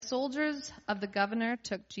soldiers of the governor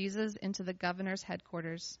took Jesus into the governor's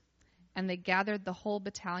headquarters, and they gathered the whole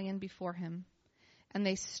battalion before him. And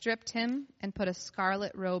they stripped him and put a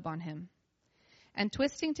scarlet robe on him. And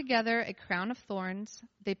twisting together a crown of thorns,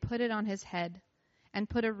 they put it on his head, and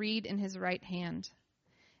put a reed in his right hand.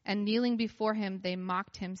 And kneeling before him, they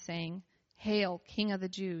mocked him, saying, "Hail, King of the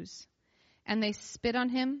Jews!" And they spit on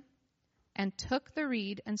him, and took the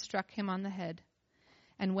reed and struck him on the head.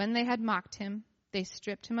 And when they had mocked him, they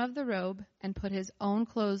stripped him of the robe, and put his own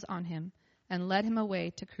clothes on him, and led him away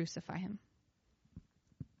to crucify him.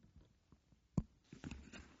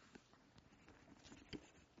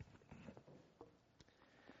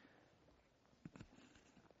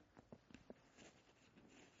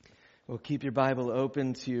 Well, keep your Bible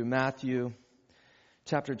open to Matthew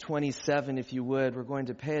chapter 27, if you would. We're going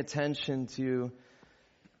to pay attention to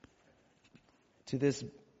this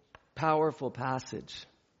powerful passage.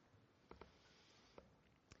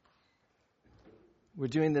 We're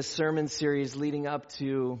doing this sermon series leading up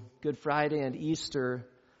to Good Friday and Easter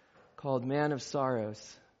called Man of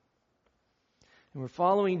Sorrows. And we're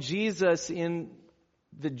following Jesus in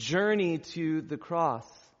the journey to the cross.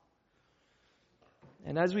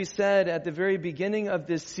 And as we said at the very beginning of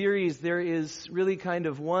this series, there is really kind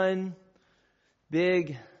of one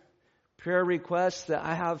big prayer request that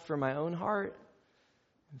I have for my own heart,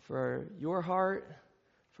 and for your heart,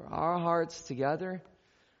 for our hearts together.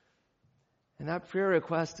 And that prayer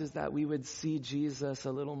request is that we would see Jesus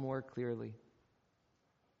a little more clearly.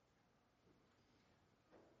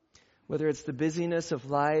 Whether it's the busyness of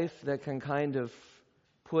life that can kind of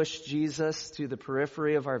push Jesus to the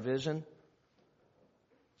periphery of our vision,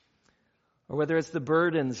 or whether it's the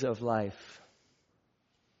burdens of life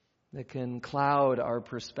that can cloud our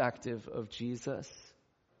perspective of Jesus.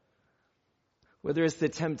 Whether it's the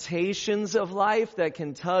temptations of life that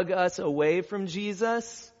can tug us away from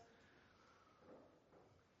Jesus.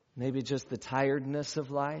 Maybe just the tiredness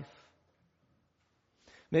of life.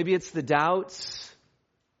 Maybe it's the doubts.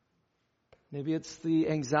 Maybe it's the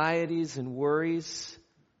anxieties and worries.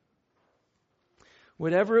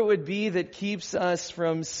 Whatever it would be that keeps us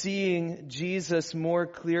from seeing Jesus more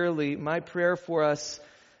clearly, my prayer for us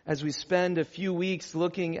as we spend a few weeks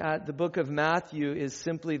looking at the book of Matthew is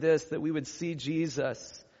simply this, that we would see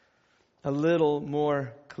Jesus a little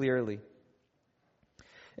more clearly.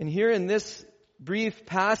 And here in this brief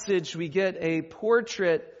passage, we get a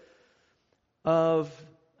portrait of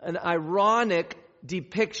an ironic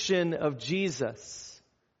depiction of Jesus.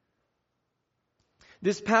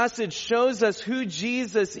 This passage shows us who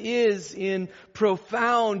Jesus is in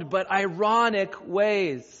profound but ironic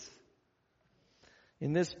ways.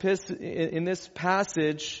 In this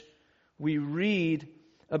passage, we read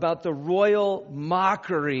about the royal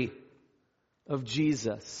mockery of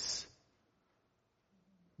Jesus.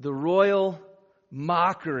 The royal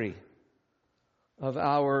mockery of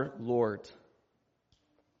our Lord.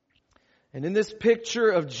 And in this picture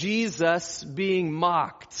of Jesus being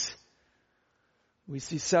mocked, we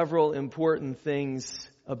see several important things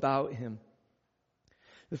about him.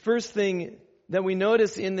 The first thing that we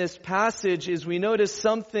notice in this passage is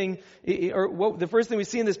the first thing we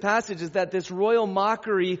see in this passage is that this royal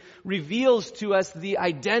mockery reveals to us the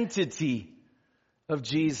identity of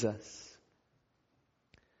Jesus.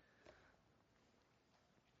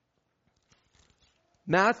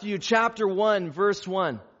 Matthew chapter 1, verse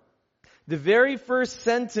 1. The very first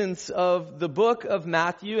sentence of the book of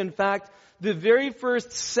Matthew, in fact, the very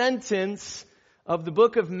first sentence of the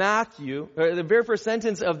book of Matthew, or the very first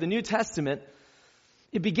sentence of the New Testament,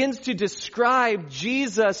 it begins to describe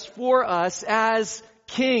Jesus for us as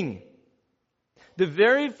King. The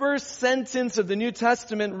very first sentence of the New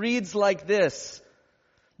Testament reads like this: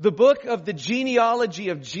 the book of the genealogy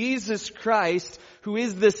of Jesus Christ, who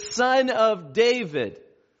is the son of David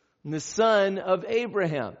and the son of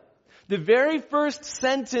Abraham. The very first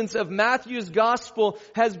sentence of Matthew's gospel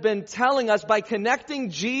has been telling us, by connecting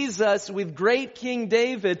Jesus with great King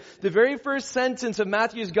David, the very first sentence of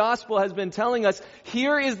Matthew's gospel has been telling us,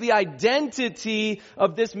 here is the identity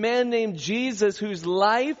of this man named Jesus, whose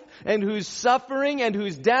life and whose suffering and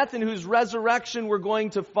whose death and whose resurrection we're going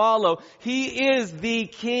to follow. He is the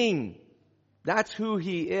King. That's who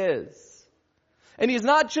he is. And he's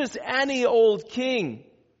not just any old king.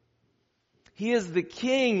 He is the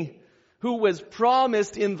King who was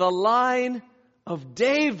promised in the line of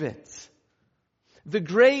David. The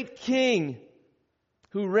great King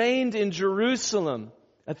who reigned in Jerusalem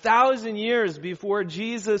 1,000 years before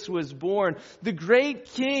Jesus was born. The great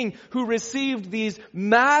King who received these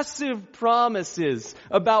massive promises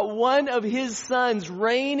about one of his sons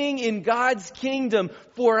reigning in God's kingdom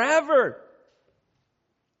forever.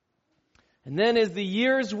 And then as the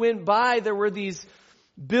years went by, there were these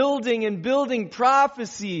building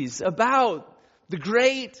prophecies about the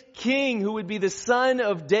great king who would be the son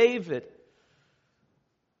of David.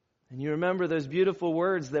 And you remember those beautiful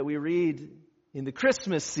words that we read in the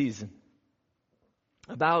Christmas season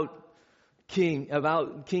about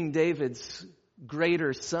King David's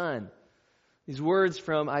greater son. These words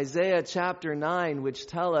from Isaiah chapter 9, which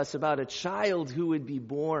tell us about a child who would be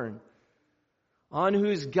born, on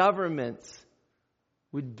whose shoulders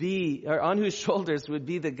would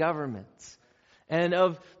be the government, and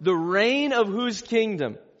of the reign of whose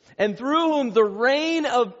kingdom, and through whom the reign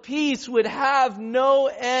of peace would have no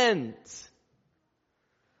end.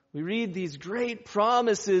 We read these great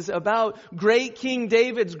promises about great King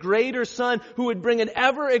David's greater son who would bring an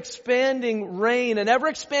ever-expanding reign, an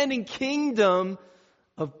ever-expanding kingdom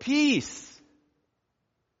of peace.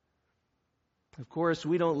 Of course,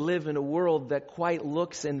 we don't live in a world that quite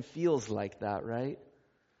looks and feels like that, right?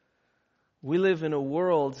 We live in a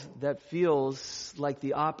world that feels like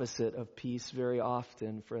the opposite of peace very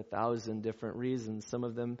often for 1,000 different reasons. Some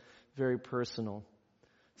of them very personal,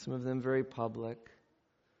 some of them very public,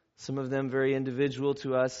 some of them very individual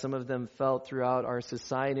to us, some of them felt throughout our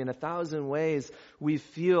society. In 1,000 ways, we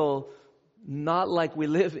feel not like we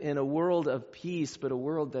live in a world of peace, but a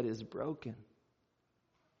world that is broken.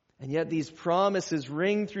 And yet these promises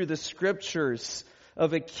ring through the Scriptures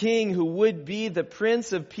of a king who would be the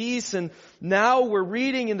Prince of Peace. And now we're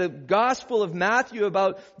reading in the Gospel of Matthew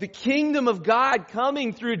about the kingdom of God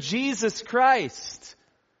coming through Jesus Christ.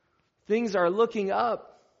 Things are looking up.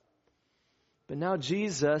 But now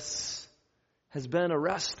Jesus has been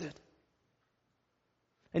arrested.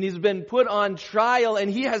 And he's been put on trial, and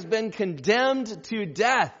he has been condemned to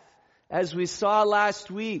death, as we saw last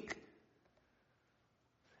week.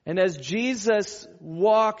 And as Jesus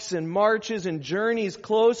walks and marches and journeys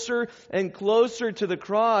closer and closer to the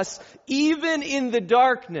cross, even in the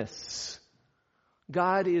darkness,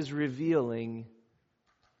 God is revealing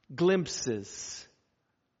glimpses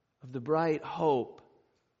of the bright hope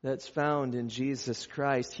that's found in Jesus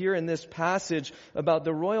Christ. Here in this passage about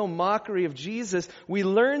the royal mockery of Jesus, we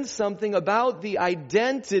learn something about the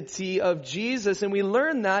identity of Jesus, and we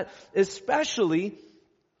learn that especially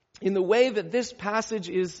in the way that this passage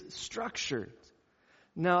is structured.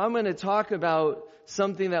 Now, I'm going to talk about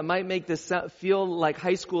something that might make this feel like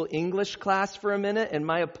high school English class for a minute, and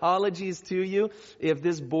my apologies to you if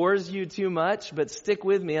this bores you too much, but stick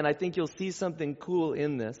with me and I think you'll see something cool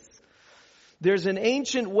in this. There's an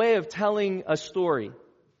ancient way of telling a story,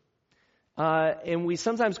 and we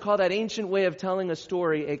sometimes call that ancient way of telling a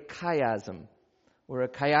story a chiasm or a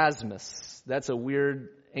chiasmus. That's a weird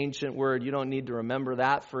ancient word. You don't need to remember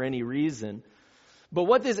that for any reason. But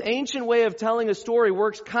what this ancient way of telling a story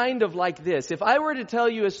works kind of like this. If I were to tell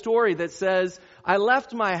you a story that says, I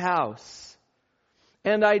left my house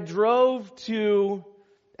and I drove to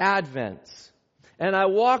Advent and I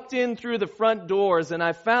walked in through the front doors and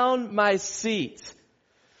I found my seat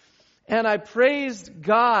and I praised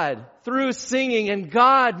God through singing and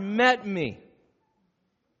God met me.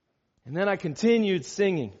 And then I continued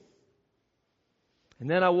singing. And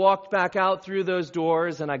then I walked back out through those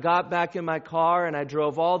doors and I got back in my car and I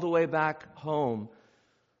drove all the way back home.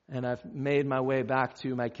 And I've made my way back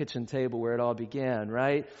to my kitchen table where it all began,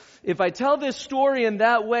 right? If I tell this story in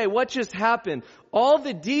that way, what just happened? All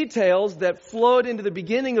the details that flowed into the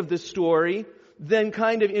beginning of the story then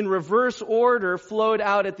kind of in reverse order flowed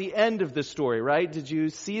out at the end of the story, right? Did you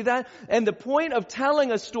see that? And the point of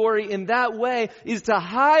telling a story in that way is to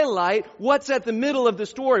highlight what's at the middle of the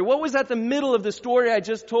story. What was at the middle of the story I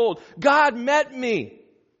just told? God met me.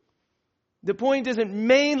 The point isn't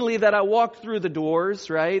mainly that I walked through the doors,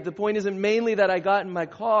 right? The point isn't mainly that I got in my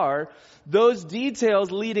car. Those details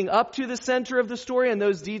leading up to the center of the story and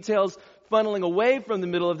those details funneling away from the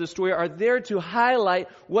middle of the story are there to highlight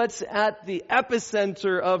what's at the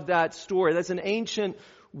epicenter of that story. That's an ancient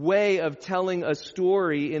way of telling a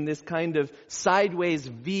story in this kind of sideways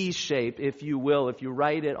V shape, if you will, if you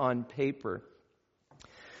write it on paper.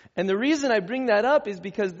 And the reason I bring that up is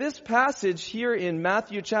because this passage here in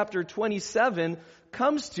Matthew chapter 27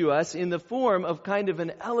 comes to us in the form of kind of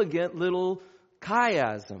an elegant little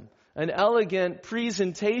chiasm, an elegant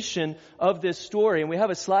presentation of this story. And we have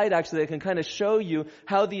a slide actually that can kind of show you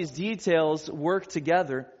how these details work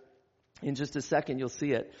together. In just a second, you'll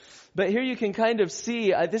see it. But here you can kind of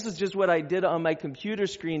see, this is just what I did on my computer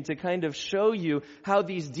screen to kind of show you how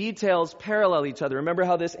these details parallel each other. Remember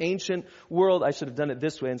how this ancient world, I should have done it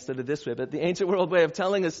this way instead of this way, but the ancient world way of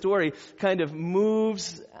telling a story kind of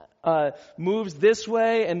moves moves this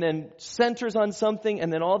way and then centers on something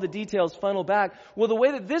and then all the details funnel back. Well, the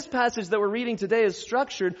way that this passage that we're reading today is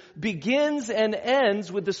structured begins and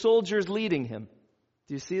ends with the soldiers leading him.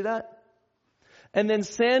 Do you see that? And then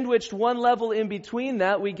sandwiched one level in between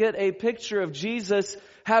that, we get a picture of Jesus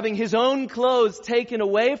having his own clothes taken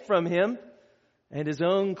away from him and his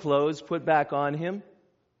own clothes put back on him.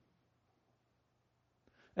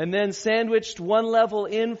 And then sandwiched one level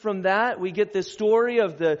in from that, we get the story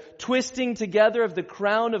of the twisting together of the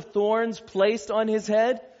crown of thorns placed on his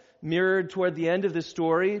head, mirrored toward the end of the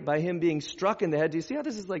story by him being struck in the head. Do you see how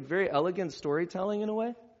this is like very elegant storytelling in a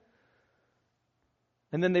way?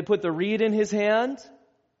 And then they put the reed in his hand,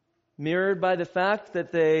 mirrored by the fact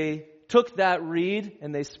that they took that reed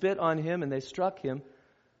and they spit on him and they struck him.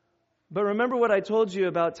 But remember what I told you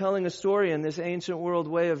about telling a story in this ancient world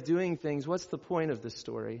way of doing things. What's the point of the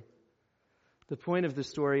story? The point of the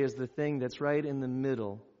story is the thing that's right in the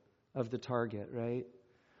middle of the target, right?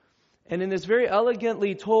 And in this very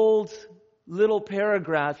elegantly told little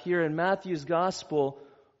paragraph here in Matthew's Gospel,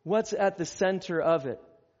 what's at the center of it?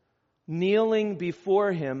 Kneeling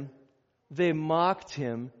before him, they mocked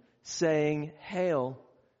him, saying, "Hail,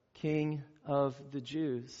 King of the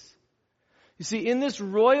Jews." You see, in this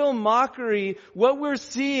royal mockery, what we're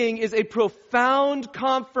seeing is a profound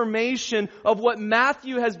confirmation of what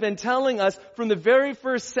Matthew has been telling us from the very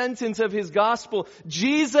first sentence of his gospel.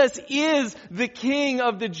 Jesus is the King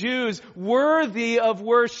of the Jews, worthy of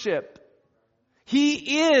worship.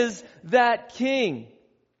 He is that King.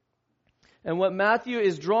 And what Matthew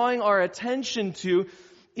is drawing our attention to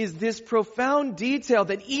is this profound detail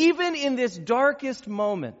that even in this darkest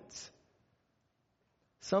moment,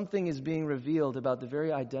 something is being revealed about the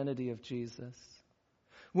very identity of Jesus.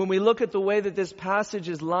 When we look at the way that this passage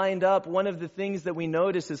is lined up, one of the things that we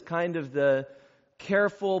notice is kind of the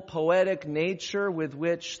careful, poetic nature with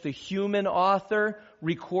which the human author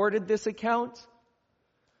recorded this account.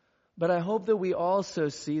 But I hope that we also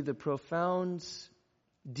see the profound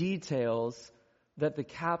details that the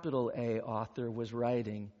capital A author was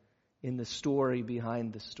writing in the story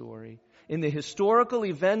behind the story. In the historical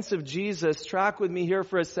events of Jesus, track with me here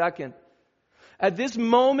for a second. At this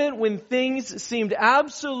moment when things seemed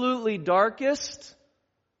absolutely darkest,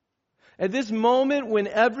 at this moment when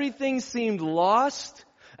everything seemed lost,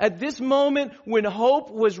 at this moment when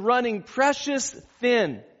hope was running precious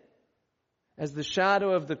thin, as the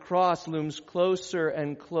shadow of the cross looms closer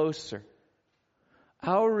and closer,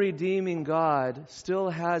 our redeeming God still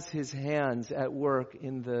has his hands at work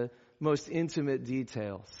in the most intimate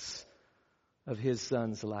details of his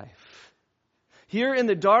Son's life. Here in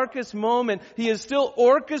the darkest moment, he is still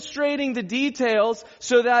orchestrating the details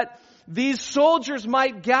so that these soldiers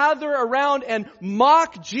might gather around and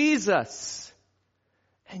mock Jesus.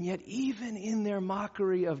 And yet even in their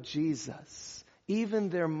mockery of Jesus, even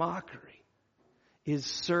their mockery is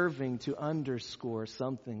serving to underscore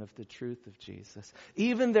something of the truth of Jesus.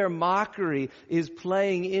 Even their mockery is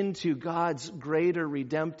playing into God's greater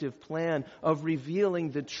redemptive plan of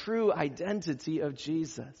revealing the true identity of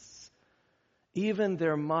Jesus. Even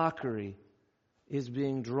their mockery is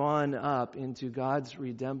being drawn up into God's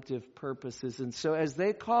redemptive purposes. And so as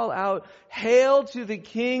they call out, "Hail to the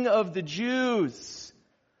King of the Jews,"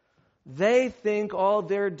 they think all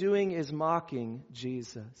they're doing is mocking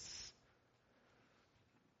Jesus.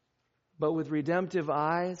 But with redemptive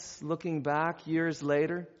eyes, looking back years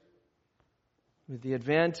later, with the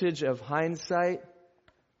advantage of hindsight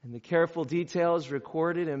and the careful details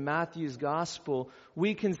recorded in Matthew's Gospel,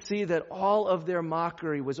 we can see that all of their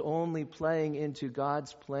mockery was only playing into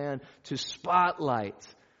God's plan to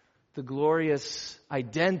spotlight the glorious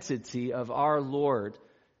identity of our Lord,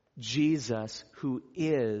 Jesus, who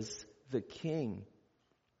is the King.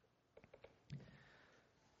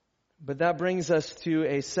 But that brings us to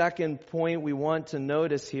a second point we want to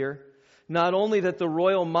notice here. Not only that the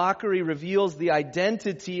royal mockery reveals the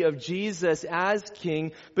identity of Jesus as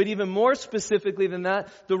King, but even more specifically than that,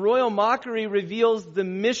 the royal mockery reveals the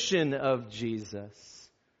mission of Jesus.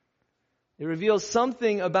 It reveals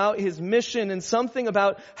something about his mission and something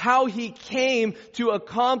about how he came to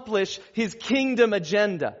accomplish his kingdom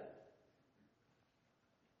agenda.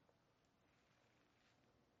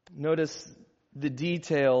 Notice the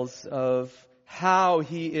details of how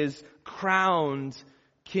he is crowned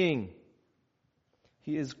king.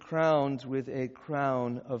 He is crowned with a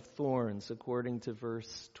crown of thorns, according to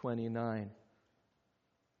verse 29.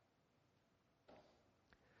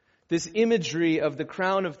 This imagery of the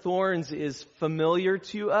crown of thorns is familiar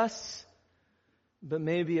to us, but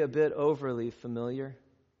maybe a bit overly familiar.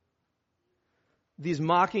 These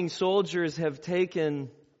mocking soldiers have taken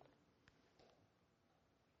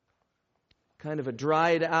kind of a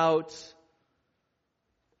dried out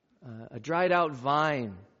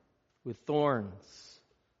vine with thorns.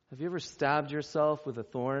 Have you ever stabbed yourself with a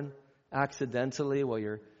thorn accidentally while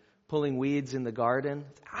you're pulling weeds in the garden?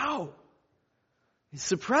 Ow! It's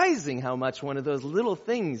surprising how much one of those little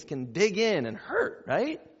things can dig in and hurt,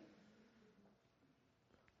 right?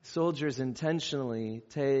 Soldiers intentionally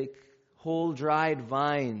take whole dried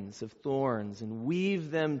vines of thorns and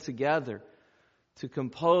weave them together to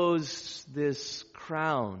compose this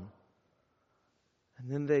crown. And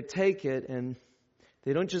then they take it and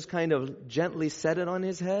they don't just kind of gently set it on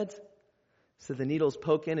his head so the needles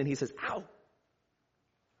poke in and he says, ow!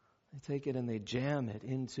 They take it and they jam it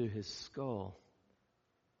into his skull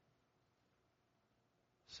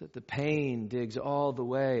so that the pain digs all the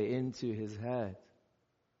way into his head,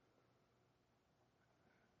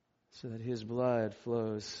 so that his blood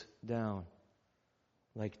flows down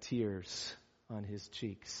like tears on his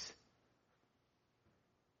cheeks.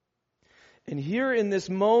 And here in this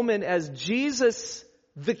moment, as Jesus,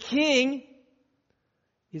 the King,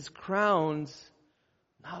 is crowned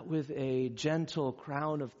not with a gentle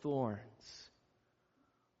crown of thorns,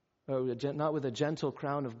 or not with a gentle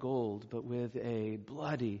crown of gold, but with a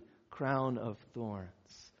bloody crown of thorns.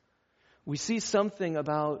 We see something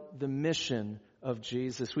about the mission of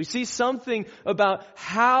Jesus. We see something about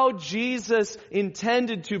how Jesus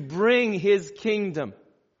intended to bring his kingdom.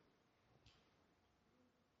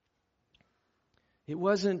 It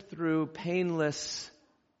wasn't through painless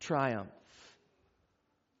triumph.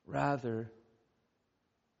 Rather,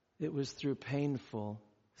 it was through painful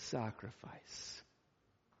sacrifice.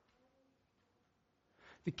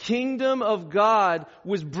 The kingdom of God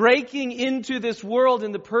was breaking into this world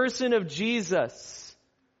in the person of Jesus.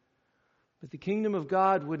 But the kingdom of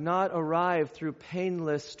God would not arrive through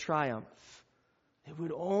painless triumph. It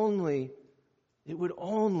would only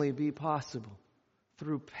be possible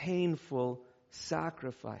through painful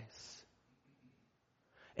sacrifice.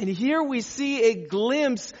 And here we see a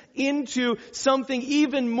glimpse into something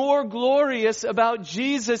even more glorious about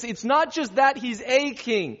Jesus. It's not just that he's a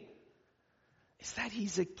king. It's that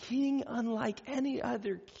he's a king unlike any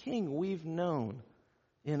other king we've known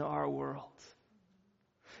in our world.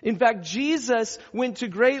 In fact, Jesus went to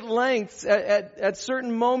great lengths at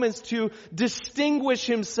certain moments to distinguish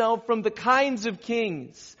himself from the kinds of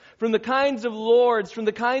kings, from the kinds of lords, from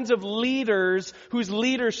the kinds of leaders whose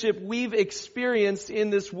leadership we've experienced in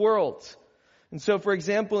this world. And so, for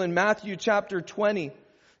example, in Matthew chapter 20,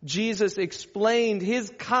 Jesus explained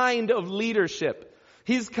his kind of leadership,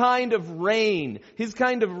 his kind of reign, his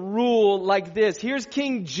kind of rule like this. Here's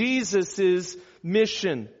King Jesus'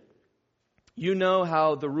 mission. You know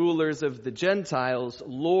how the rulers of the Gentiles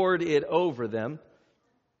lord it over them.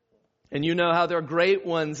 And you know how their great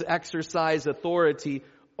ones exercise authority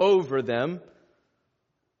over them.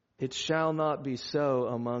 It shall not be so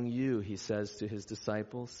among you, he says to his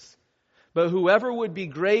disciples. But whoever would be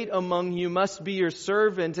great among you must be your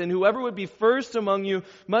servant, and whoever would be first among you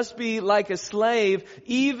must be like a slave,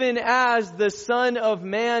 even as the Son of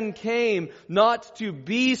Man came, not to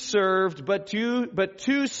be served, but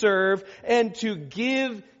to serve, and to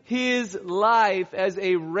give his life as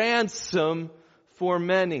a ransom for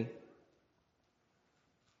many.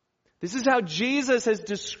 This is how Jesus has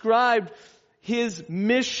described his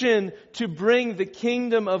mission to bring the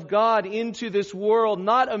kingdom of God into this world.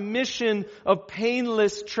 Not a mission of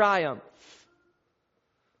painless triumph.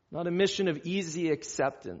 Not a mission of easy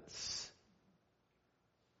acceptance.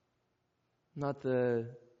 Not the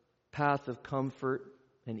path of comfort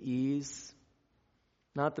and ease.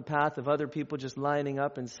 Not the path of other people just lining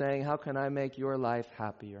up and saying, how can I make your life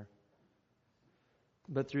happier?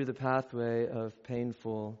 But through the pathway of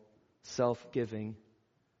painful self-giving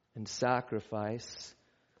and sacrifice,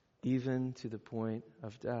 even to the point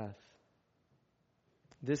of death.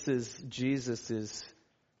 This is Jesus'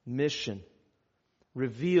 mission,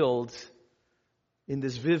 revealed in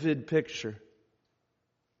this vivid picture.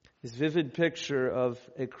 This vivid picture of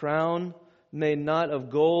a crown made not of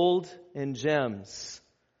gold and gems,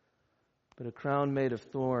 but a crown made of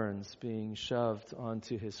thorns being shoved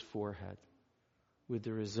onto his forehead, with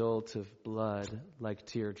the result of blood like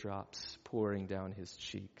teardrops pouring down his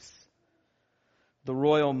cheeks. The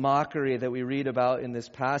royal mockery that we read about in this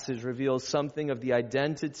passage reveals something of the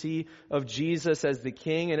identity of Jesus as the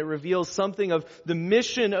king, and it reveals something of the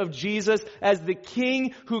mission of Jesus as the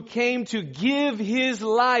king who came to give his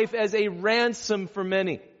life as a ransom for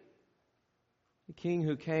many. The king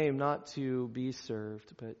who came not to be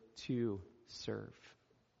served, but to serve.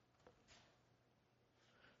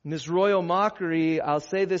 In this royal mockery, I'll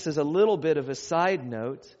say this as a little bit of a side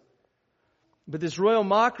note, But this royal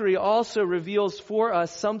mockery also reveals for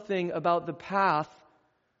us something about the path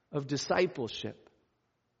of discipleship.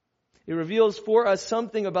 It reveals for us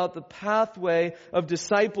something about the pathway of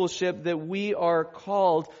discipleship that we are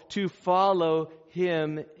called to follow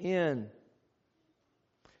Him in.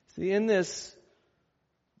 See, in this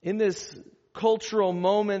cultural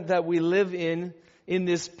moment that we live in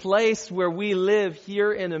this place where we live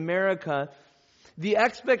here in America, the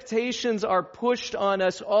expectations are pushed on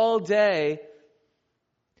us all day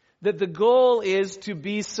that the goal is to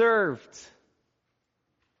be served.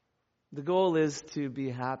 The goal is to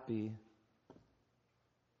be happy.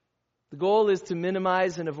 The goal is to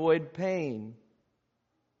minimize and avoid pain.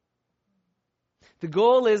 The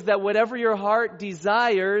goal is that whatever your heart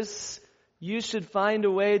desires, you should find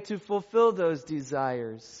a way to fulfill those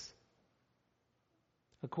desires.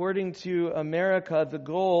 According to America, the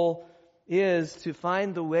goal is to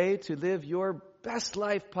find the way to live your best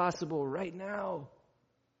life possible right now.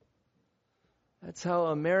 That's how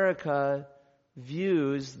America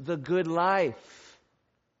views the good life.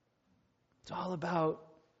 It's all about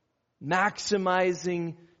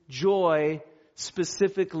maximizing joy,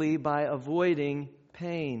 specifically by avoiding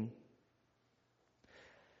pain.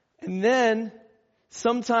 And then,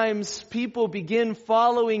 sometimes people begin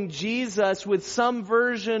following Jesus with some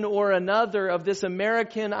version or another of this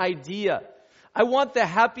American idea. I want the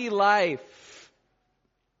happy life.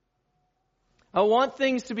 I want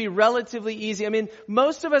things to be relatively easy. I mean,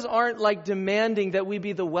 most of us aren't like demanding that we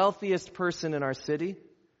be the wealthiest person in our city,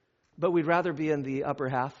 but we'd rather be in the upper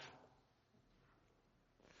half.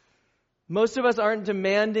 Most of us aren't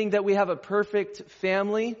demanding that we have a perfect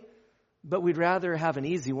family, but we'd rather have an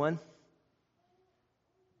easy one.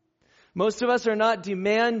 Most of us are not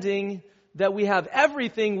demanding that we have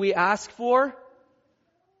everything we ask for,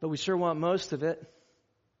 but we sure want most of it.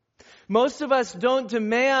 Most of us don't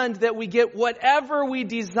demand that we get whatever we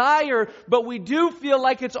desire, but we do feel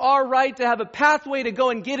like it's our right to have a pathway to go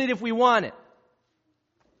and get it if we want it,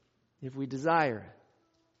 if we desire it.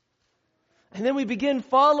 And then we begin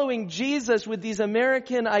following Jesus with these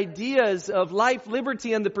American ideas of life,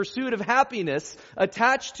 liberty, and the pursuit of happiness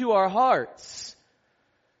attached to our hearts.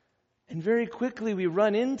 And very quickly we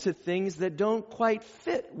run into things that don't quite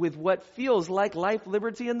fit with what feels like life,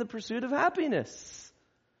 liberty, and the pursuit of happiness.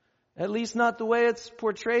 At least not the way it's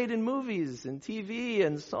portrayed in movies and TV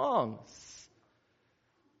and songs.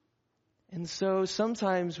 And so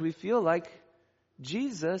sometimes we feel like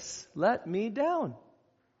Jesus let me down.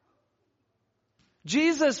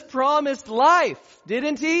 Jesus promised life,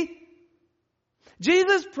 didn't He?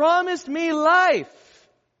 Jesus promised me life.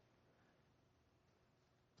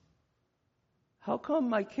 How come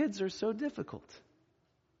my kids are so difficult?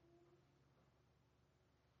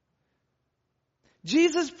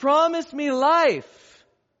 Jesus promised me life.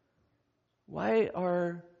 Why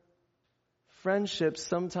are friendships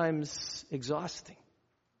sometimes exhausting?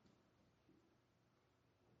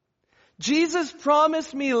 Jesus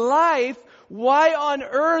promised me life. Why on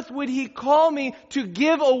earth would He call me to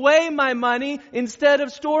give away my money instead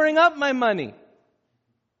of storing up my money?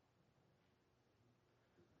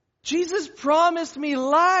 Jesus promised me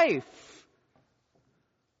life.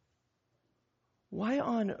 Why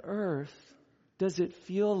on earth does it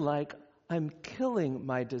feel like I'm killing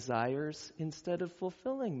my desires instead of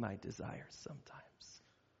fulfilling my desires sometimes?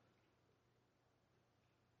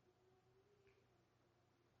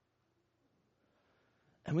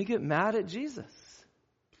 And we get mad at Jesus.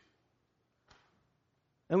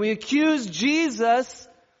 And we accuse Jesus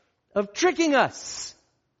of tricking us,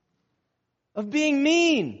 of being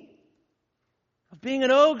mean, of being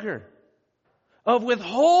an ogre, of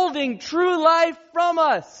withholding true life from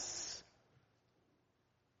us.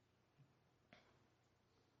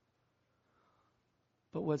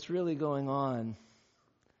 But what's really going on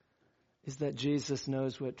is that Jesus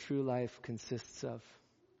knows what true life consists of.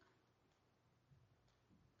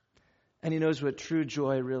 And He knows what true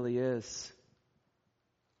joy really is.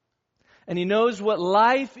 And He knows what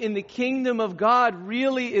life in the kingdom of God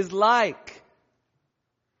really is like.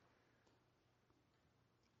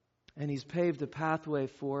 And He's paved a pathway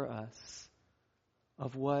for us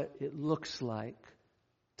of what it looks like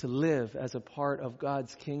to live as a part of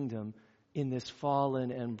God's kingdom in this fallen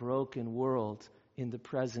and broken world in the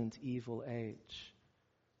present evil age.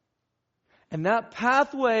 And that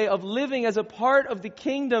pathway of living as a part of the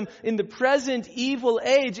kingdom in the present evil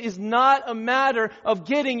age is not a matter of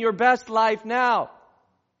getting your best life now.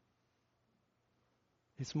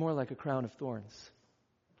 It's more like a crown of thorns,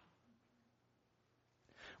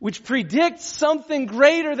 which predicts something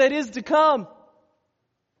greater that is to come,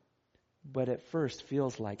 but at first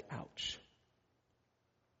feels like ouch.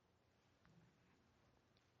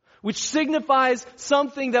 which signifies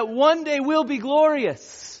something that one day will be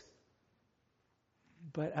glorious,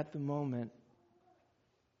 but at the moment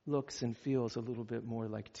looks and feels a little bit more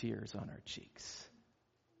like tears on our cheeks.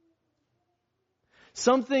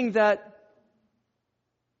 Something that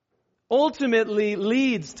ultimately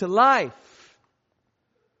leads to life,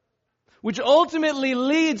 which ultimately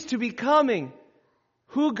leads to becoming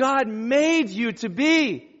who God made you to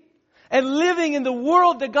be, and living in the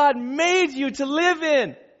world that God made you to live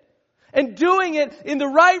in, and doing it in the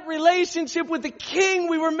right relationship with the King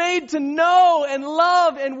we were made to know and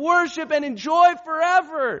love and worship and enjoy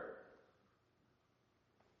forever.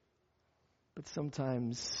 But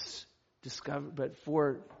sometimes but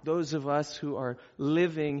for those of us who are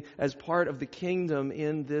living as part of the kingdom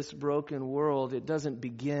in this broken world, it doesn't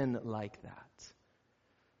begin like that.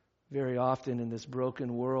 Very often in this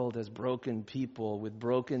broken world, as broken people with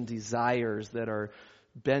broken desires that are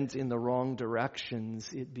bent in the wrong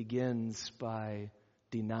directions, it begins by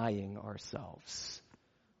denying ourselves,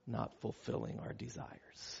 not fulfilling our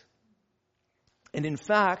desires. And in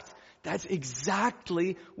fact, that's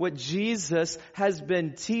exactly what Jesus has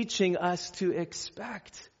been teaching us to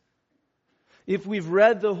expect. If we've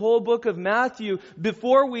read the whole book of Matthew,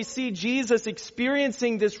 before we see Jesus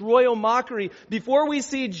experiencing this royal mockery, before we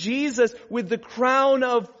see Jesus with the crown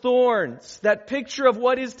of thorns, that picture of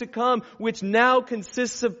what is to come, which now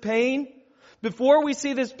consists of pain, before we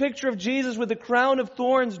see this picture of Jesus with the crown of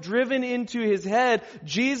thorns driven into his head,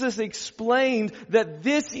 Jesus explained that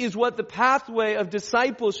this is what the pathway of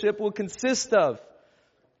discipleship will consist of.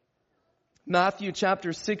 Matthew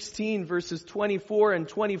chapter 16, verses 24 and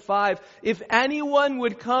 25. If anyone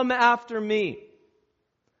would come after me,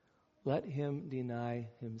 let him deny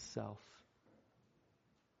himself.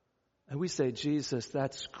 And we say, Jesus,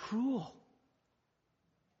 that's cruel.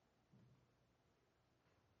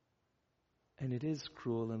 And it is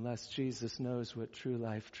cruel unless Jesus knows what true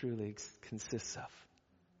life truly consists of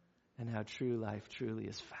and how true life truly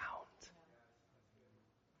is found.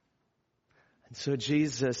 And so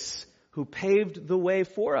Jesus, who paved the way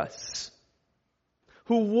for us,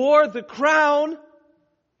 who wore the crown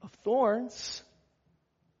of thorns,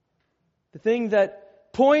 the thing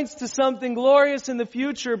that points to something glorious in the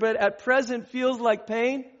future but at present feels like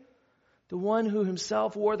pain, the one who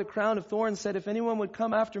himself wore the crown of thorns said, if anyone would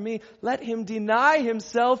come after me, let him deny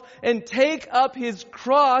himself and take up his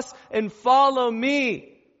cross and follow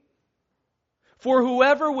me. For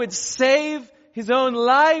whoever would save his own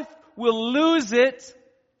life will lose it,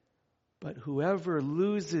 but whoever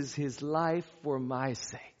loses his life for my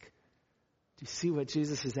sake, do you see what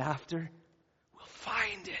Jesus is after? Will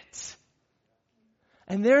find it.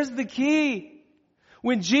 And there's the key.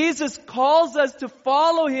 When Jesus calls us to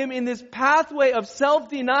follow him in this pathway of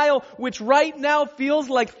self-denial, which right now feels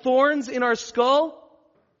like thorns in our skull,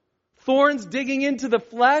 thorns digging into the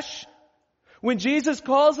flesh, when Jesus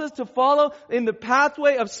calls us to follow in the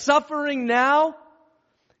pathway of suffering now,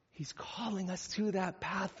 he's calling us to that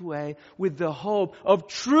pathway with the hope of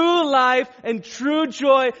true life and true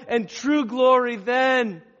joy and true glory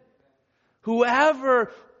then. Whoever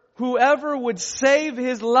would save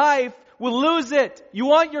his life will lose it. You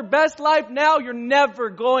want your best life now, you're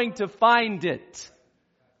never going to find it.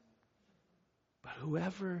 But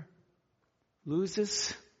whoever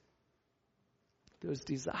loses those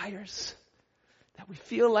desires, that we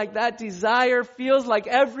feel like that desire feels like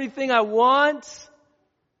everything I want.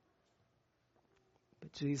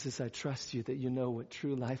 But Jesus, I trust you that you know what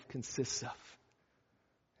true life consists of.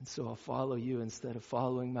 And so I'll follow you instead of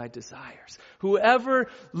following my desires. Whoever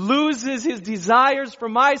loses his desires for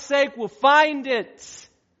my sake will find it.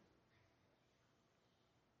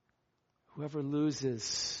 Whoever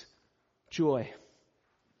loses joy,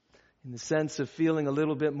 in the sense of feeling a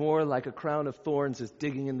little bit more like a crown of thorns is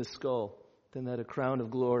digging in the skull than that a crown of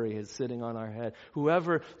glory is sitting on our head.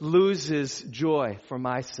 Whoever loses joy for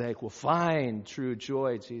my sake will find true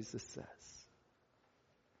joy, Jesus says.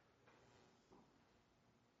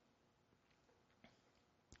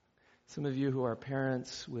 Some of you who are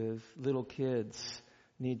parents with little kids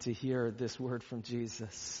need to hear this word from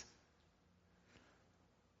Jesus.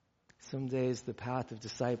 Some days the path of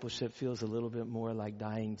discipleship feels a little bit more like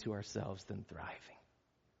dying to ourselves than thriving.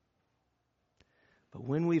 But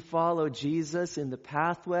when we follow Jesus in the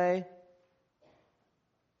pathway,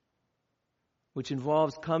 which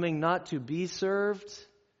involves coming not to be served,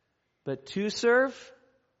 but to serve,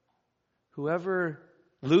 whoever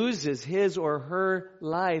loses his or her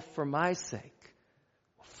life for my sake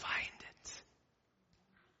will find it.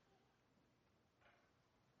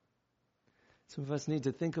 Some of us need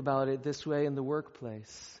to think about it this way in the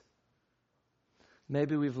workplace.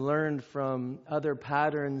 Maybe we've learned from other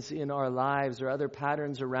patterns in our lives or other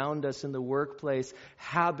patterns around us in the workplace,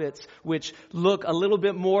 habits which look a little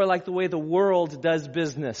bit more like the way the world does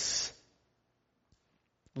business.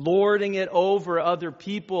 Lording it over other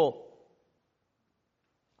people.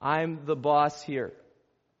 I'm the boss here.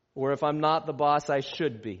 Or if I'm not the boss, I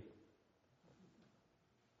should be.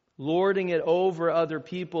 Lording it over other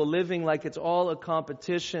people, living like it's all a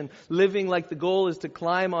competition, living like the goal is to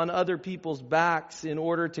climb on other people's backs in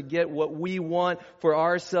order to get what we want for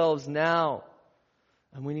ourselves now.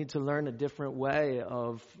 And we need to learn a different way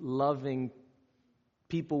of loving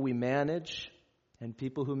people we manage and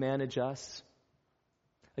people who manage us.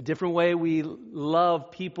 A different way we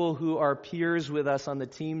love people who are peers with us on the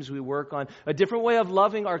teams we work on. A different way of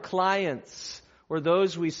loving our clients or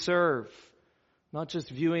those we serve. Not just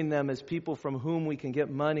viewing them as people from whom we can get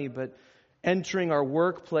money, but entering our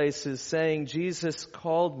workplaces saying, Jesus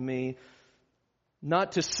called me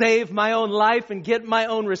not to save my own life and get my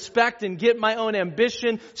own respect and get my own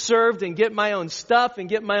ambition served and get my own stuff and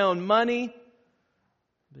get my own money.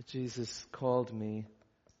 But Jesus called me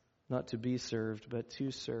not to be served, but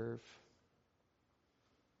to serve.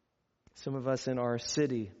 Some of us in our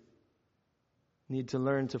city need to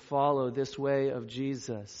learn to follow this way of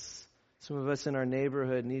Jesus. Some of us in our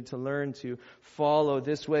neighborhood need to learn to follow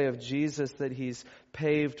this way of Jesus that He's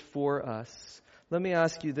paved for us. Let me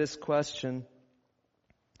ask you this question.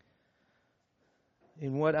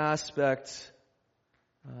 In what aspect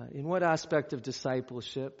of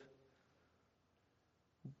discipleship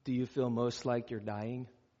do you feel most like you're dying?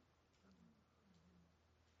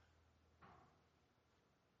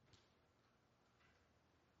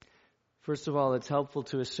 First of all, it's helpful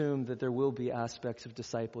to assume that there will be aspects of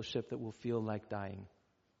discipleship that will feel like dying.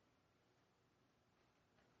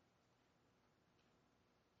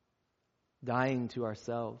 Dying to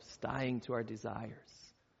ourselves, dying to our desires.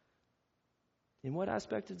 In what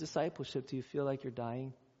aspect of discipleship do you feel like you're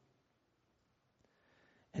dying?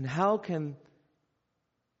 And how can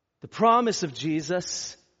the promise of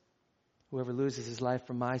Jesus, whoever loses his life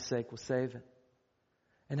for my sake will save it.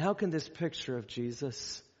 And how can this picture of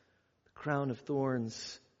Jesus, crown of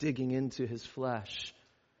thorns digging into his flesh,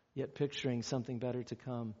 yet picturing something better to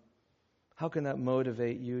come, how can that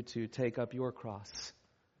motivate you to take up your cross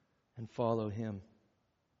and follow Him?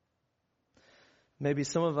 Maybe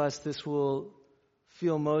some of us, this will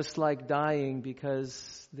feel most like dying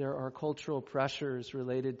because there are cultural pressures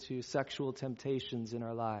related to sexual temptations in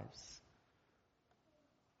our lives.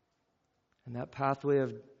 And that pathway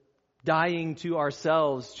of dying to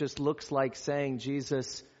ourselves just looks like saying,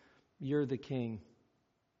 Jesus, You're the King.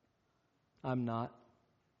 I'm not.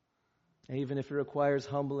 And even if it requires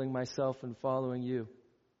humbling myself and following You,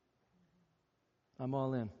 I'm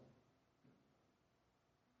all in.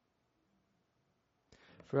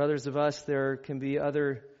 For others of us, there can be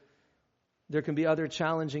other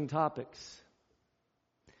challenging topics.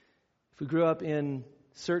 If we grew up in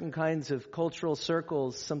certain kinds of cultural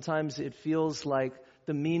circles, sometimes it feels like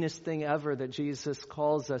the meanest thing ever that Jesus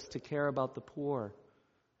calls us to care about the poor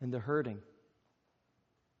and the hurting.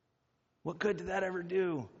 What good did that ever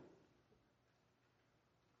do?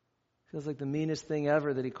 Feels like the meanest thing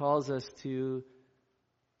ever that He calls us to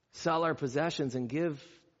sell our possessions and give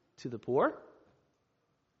to the poor.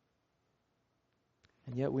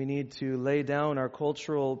 And yet we need to lay down our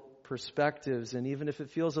cultural perspectives, and even if it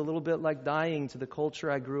feels a little bit like dying to the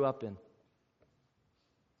culture I grew up in,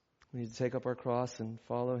 we need to take up our cross and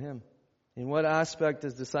follow Him. In what aspect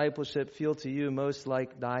does discipleship feel to you most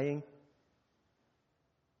like dying?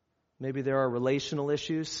 Maybe there are relational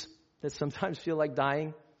issues that sometimes feel like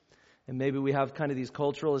dying. And maybe we have kind of these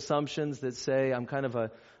cultural assumptions that say I'm kind of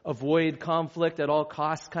a avoid conflict at all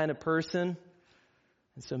costs kind of person.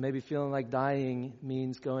 And so maybe feeling like dying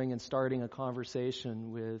means going and starting a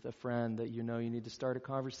conversation with a friend that you know you need to start a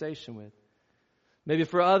conversation with. Maybe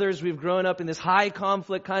for others, we've grown up in this high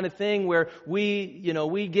conflict kind of thing where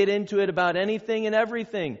we get into it about anything and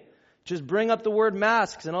everything. Just bring up the word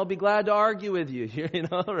masks and I'll be glad to argue with you.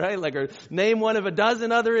 Right? Like, or name one of a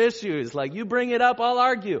dozen other issues. Like, you bring it up, I'll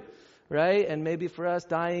argue. Right? And maybe for us,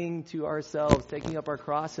 dying to ourselves, taking up our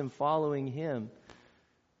cross and following Him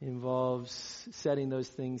involves setting those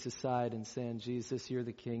things aside and saying, Jesus, You're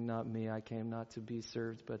the King, not me. I came not to be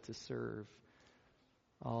served, but to serve.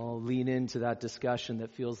 I'll lean into that discussion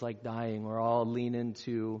that feels like dying, or I'll lean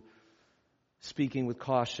into speaking with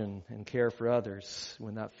caution and care for others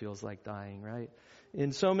when that feels like dying, right?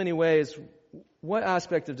 In so many ways, what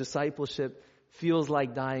aspect of discipleship feels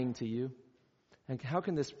like dying to you? And how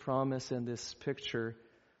can this promise and this picture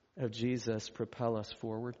of Jesus propel us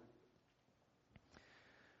forward?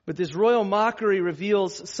 But this royal mockery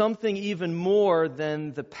reveals something even more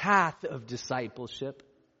than the path of discipleship.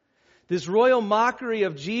 This royal mockery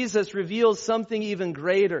of Jesus reveals something even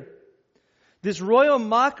greater. This royal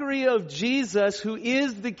mockery of Jesus, who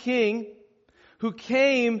is the King, who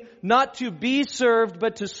came not to be served,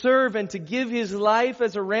 but to serve and to give His life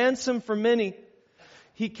as a ransom for many.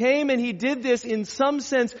 He came and He did this in some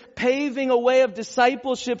sense, paving a way of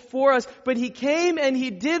discipleship for us. But He came and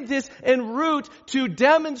He did this en route to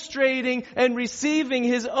demonstrating and receiving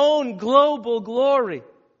His own global glory.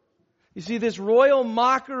 You see, this royal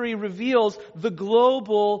mockery reveals the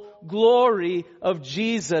global glory of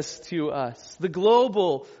Jesus to us. The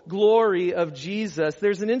global glory of Jesus.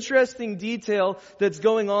 There's an interesting detail that's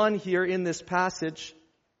going on here in this passage.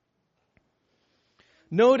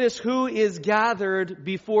 Notice who is gathered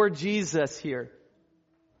before Jesus here.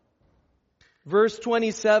 Verse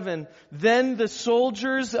 27, then the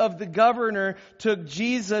soldiers of the governor took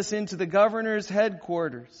Jesus into the governor's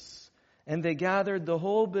headquarters, and they gathered the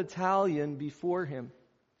whole battalion before him.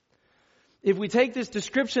 If we take this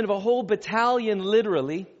description of a whole battalion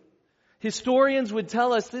literally, historians would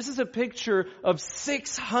tell us this is a picture of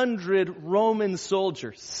 600 Roman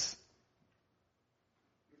soldiers.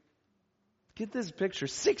 Get this picture.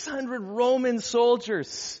 600 Roman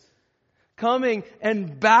soldiers coming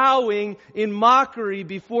and bowing in mockery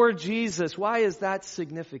before Jesus. Why is that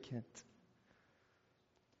significant?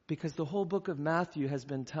 Because the whole book of Matthew has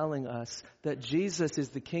been telling us that Jesus is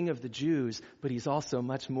the King of the Jews, but He's also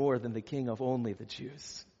much more than the King of only the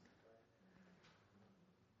Jews.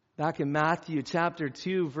 Back in Matthew chapter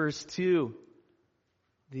 2, verse 2,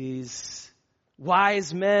 these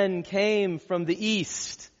wise men came from the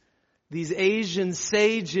east. These Asian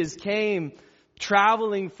sages came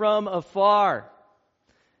traveling from afar.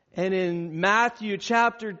 And in Matthew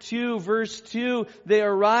chapter 2, verse 2, they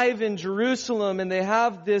arrive in Jerusalem and they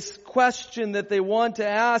have this question that they want to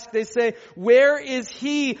ask. They say, where is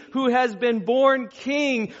He who has been born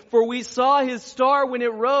King? For we saw His star when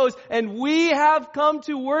it rose, and we have come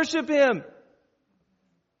to worship Him.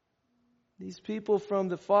 These people from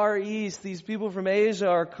the Far East, these people from Asia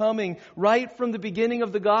are coming right from the beginning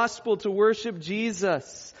of the gospel to worship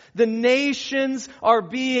Jesus. The nations are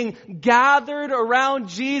being gathered around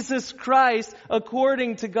Jesus Christ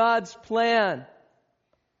according to God's plan.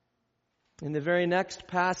 In the very next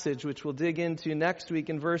passage, which we'll dig into next week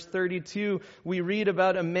in verse 32, we read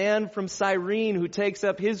about a man from Cyrene who takes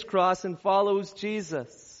up his cross and follows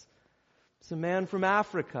Jesus. It's a man from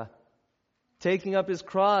Africa, taking up his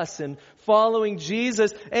cross and following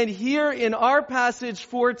Jesus. And here in our passage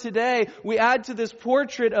for today, we add to this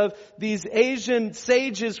portrait of these Asian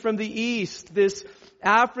sages from the east, this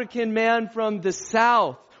African man from the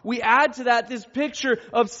south. We add to that this picture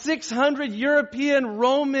of 600 European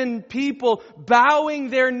Roman people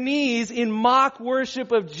bowing their knees in mock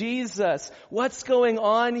worship of Jesus. What's going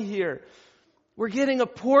on here? We're getting a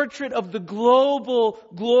portrait of the global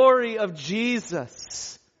glory of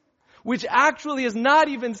Jesus, which actually is not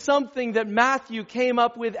even something that Matthew came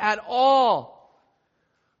up with at all.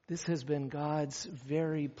 This has been God's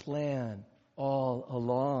very plan all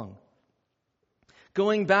along.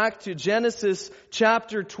 Going back to Genesis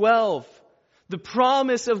chapter 12, the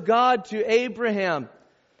promise of God to Abraham,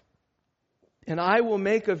 and I will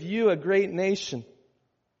make of you a great nation,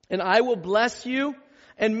 and I will bless you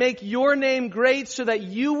and make your name great so that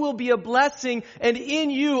you will be a blessing, and in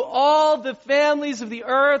you all the families of the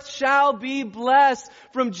earth shall be blessed.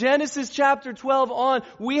 From Genesis chapter 12 on,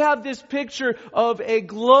 we have this picture of a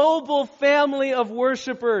global family of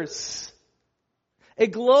worshipers. A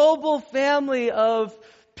global family of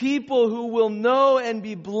people who will know and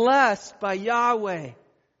be blessed by Yahweh.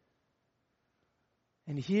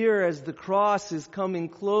 And here, as the cross is coming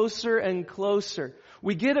closer and closer,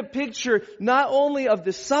 we get a picture not only of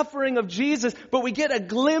the suffering of Jesus, but we get a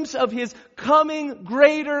glimpse of His coming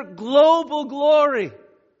greater global glory.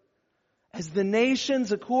 As the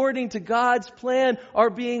nations, according to God's plan, are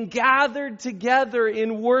being gathered together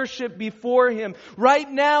in worship before Him. Right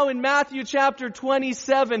now in Matthew chapter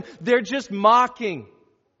 27, they're just mocking.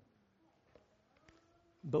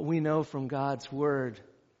 But we know from God's Word,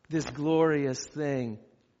 this glorious thing,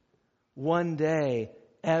 one day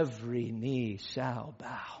every knee shall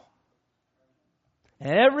bow.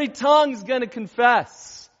 And every tongue's going to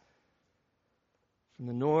confess. From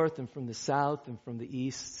the north and from the south and from the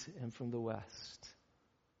east and from the west.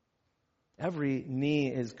 Every knee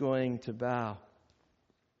is going to bow.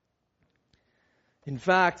 In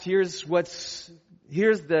fact, here's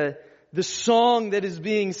the song that is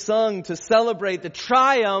being sung to celebrate the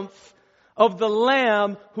triumph of the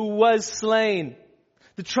Lamb who was slain.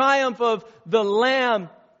 The triumph of the Lamb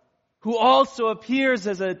who also appears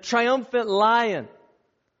as a triumphant lion.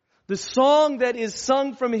 The song that is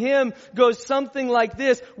sung from him goes something like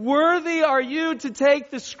this: "Worthy are you to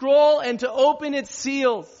take the scroll and to open its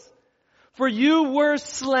seals. For you were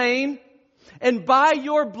slain, and by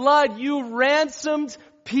your blood you ransomed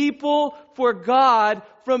people for God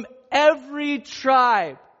from every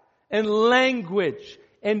tribe and language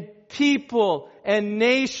and people and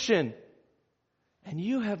nation. And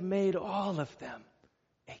you have made all of them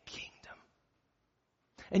a kingdom.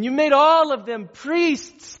 And you made all of them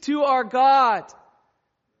priests to our God,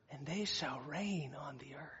 and they shall reign on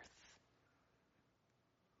the earth."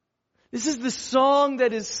 This is the song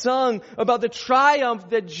that is sung about the triumph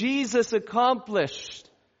that Jesus accomplished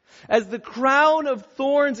as the crown of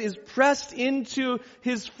thorns is pressed into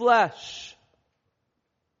his flesh.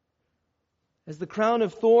 As the crown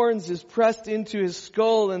of thorns is pressed into his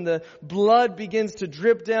skull and the blood begins to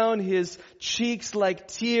drip down his cheeks like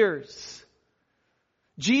tears,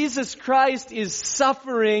 Jesus Christ is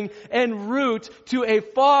suffering en route to a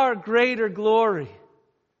far greater glory.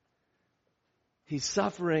 He's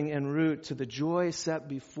suffering en route to the joy set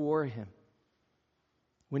before him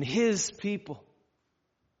when his people,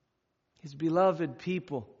 his beloved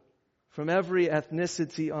people from every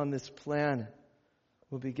ethnicity on this planet,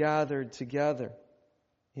 will be gathered together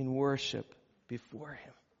in worship before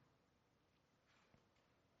him.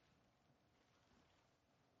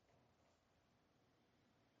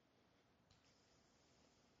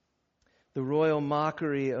 The royal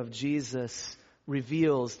mockery of Jesus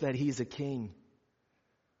reveals that he's a king.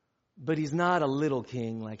 But he's not a little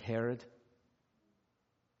king like Herod.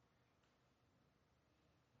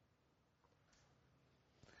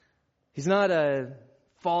 He's not a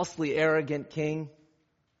falsely arrogant king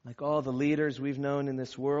like all the leaders we've known in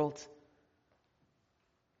this world.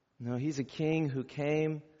 No, he's a king who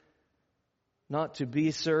came not to be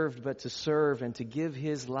served, but to serve and to give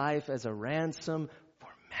his life as a ransom for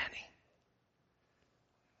many.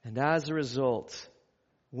 And as a result,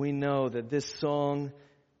 we know that this song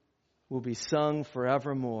will be sung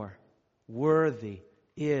forevermore. Worthy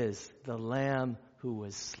is the Lamb who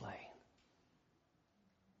was slain.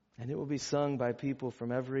 And it will be sung by people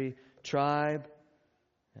from every tribe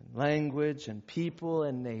and language and people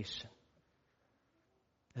and nation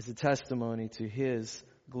as a testimony to his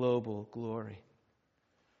global glory.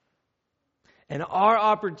 And our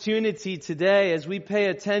opportunity today, as we pay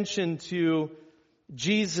attention to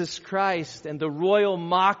Jesus Christ and the royal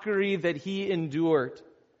mockery that he endured,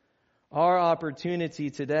 our opportunity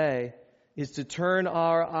today is to turn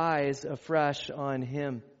our eyes afresh on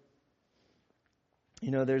him.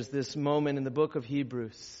 You know, there's this moment in the book of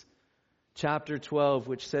Hebrews, chapter 12,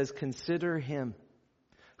 which says, "Consider him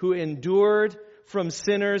who endured from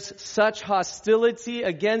sinners such hostility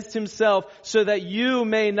against himself, so that you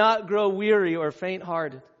may not grow weary or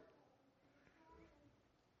faint-hearted."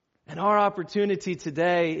 And our opportunity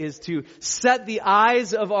today is to set the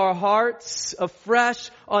eyes of our hearts afresh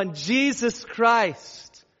on Jesus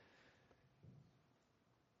Christ,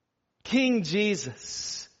 King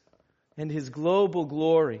Jesus, and his global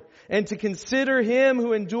glory. And to consider him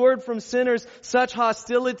who endured from sinners such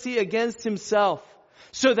hostility against himself,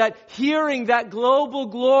 so that hearing that global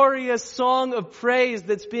glorious song of praise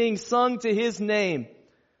that's being sung to his name,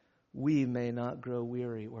 we may not grow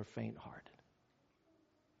weary or faint-hearted.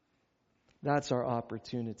 That's our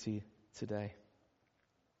opportunity today.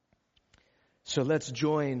 So let's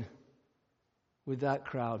join with that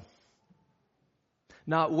crowd.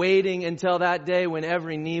 Not waiting until that day when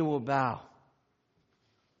every knee will bow.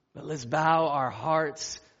 But let's bow our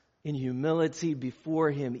hearts in humility before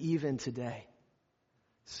him even today,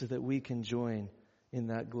 so that we can join in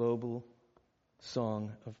that global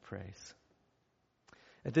song of praise.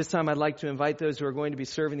 At this time, I'd like to invite those who are going to be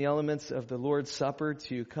serving the elements of the Lord's Supper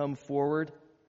to come forward.